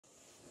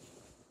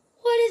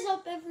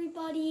up,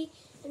 everybody?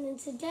 And in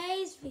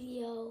today's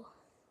video,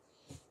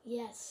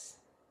 yes,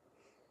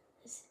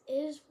 this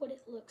is what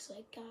it looks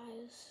like,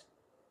 guys.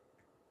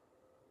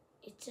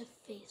 It's a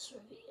face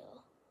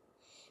reveal.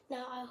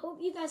 Now, I hope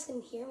you guys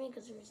can hear me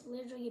because there's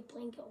literally a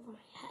blanket over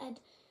my head.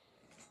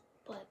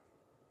 But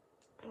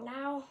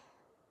now,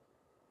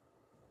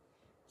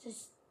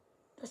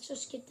 let's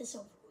just get this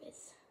over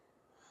with.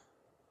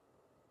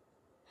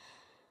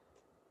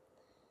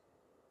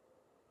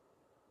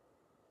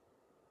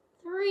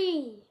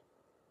 Three,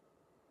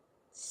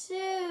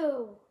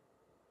 two,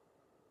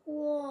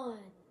 one.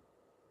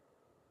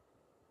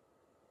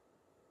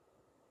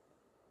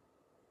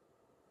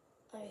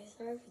 Okay,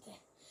 sorry for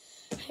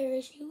the hair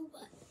issue,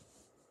 but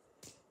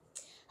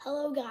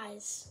hello,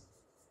 guys.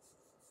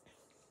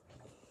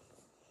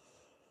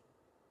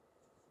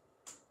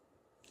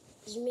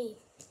 It's me.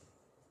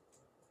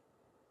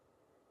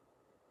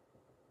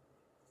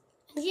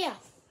 And yeah.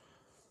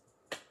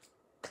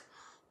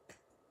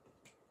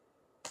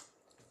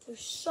 For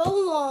so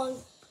long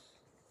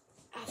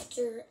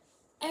after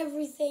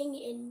everything,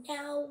 and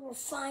now we're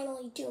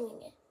finally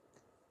doing it.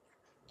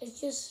 It's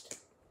just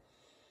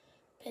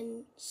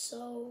been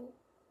so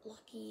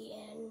lucky,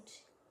 and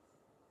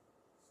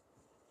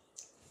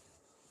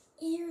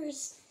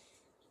ears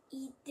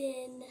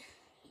eaten.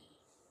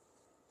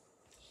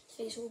 His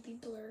face will be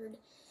blurred,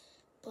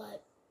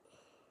 but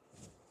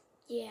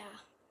yeah.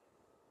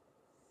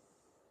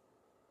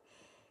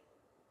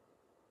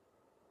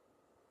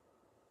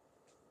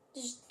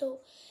 Just though,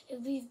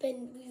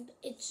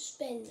 it's just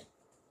been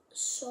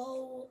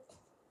so,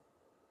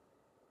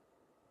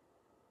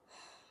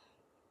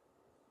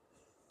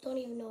 don't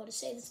even know how to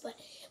say this, but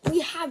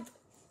we have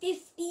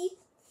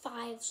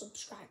 55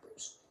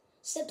 subscribers.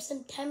 Since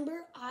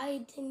September,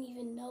 I didn't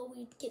even know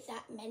we'd get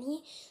that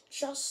many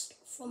just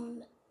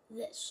from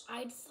this.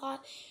 I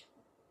thought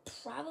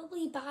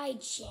probably by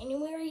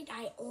January,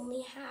 I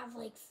only have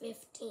like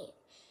 15.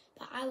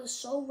 But I was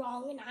so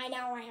wrong, and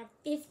now I have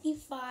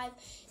 55.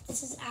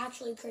 This is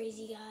actually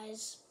crazy,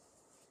 guys.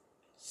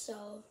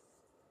 So,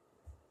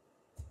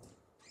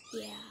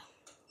 yeah.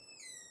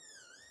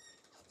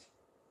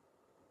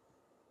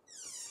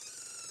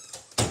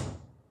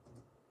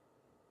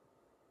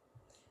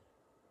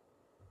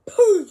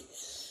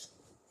 Peace.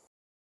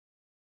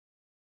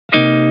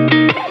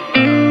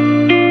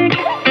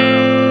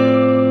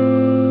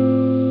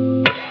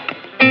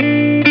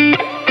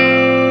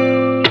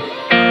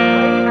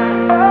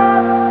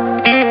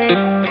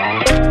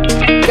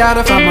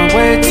 Gotta find my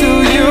way to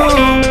you,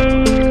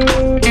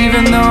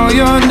 even though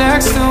you're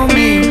next to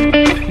me.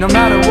 No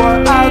matter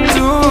what I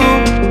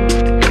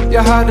do,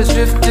 your heart is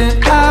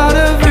drifting out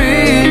of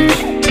reach.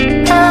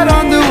 Head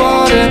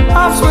underwater,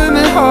 I'm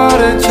swimming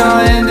harder,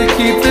 trying to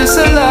keep this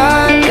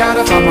alive.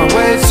 Gotta find my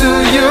way to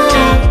you,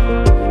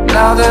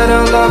 now that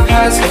our love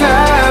has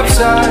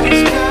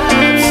capsized.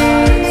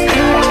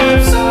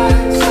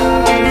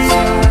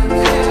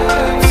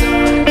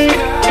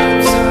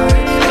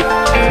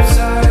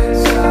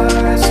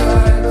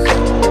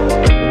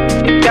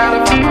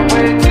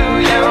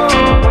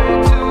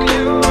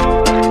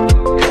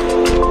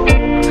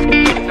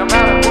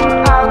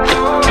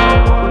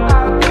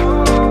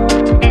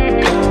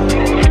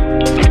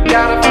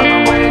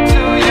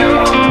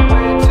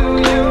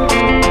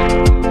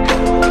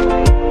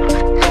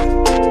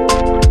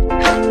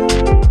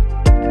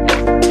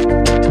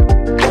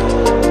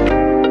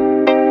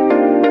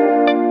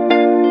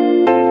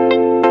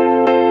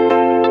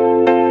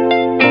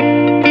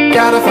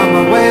 Gotta find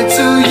my way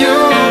to you,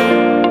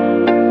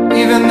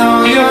 even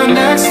though you're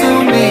next to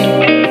me.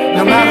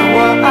 No matter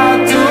what I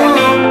do,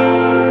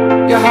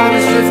 your heart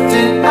is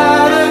drifting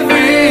out of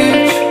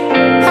reach.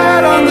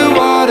 Head on the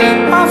water,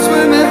 I'm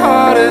swimming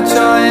harder,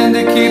 trying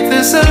to keep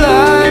this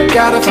alive.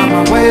 Gotta find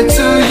my way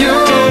to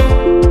you.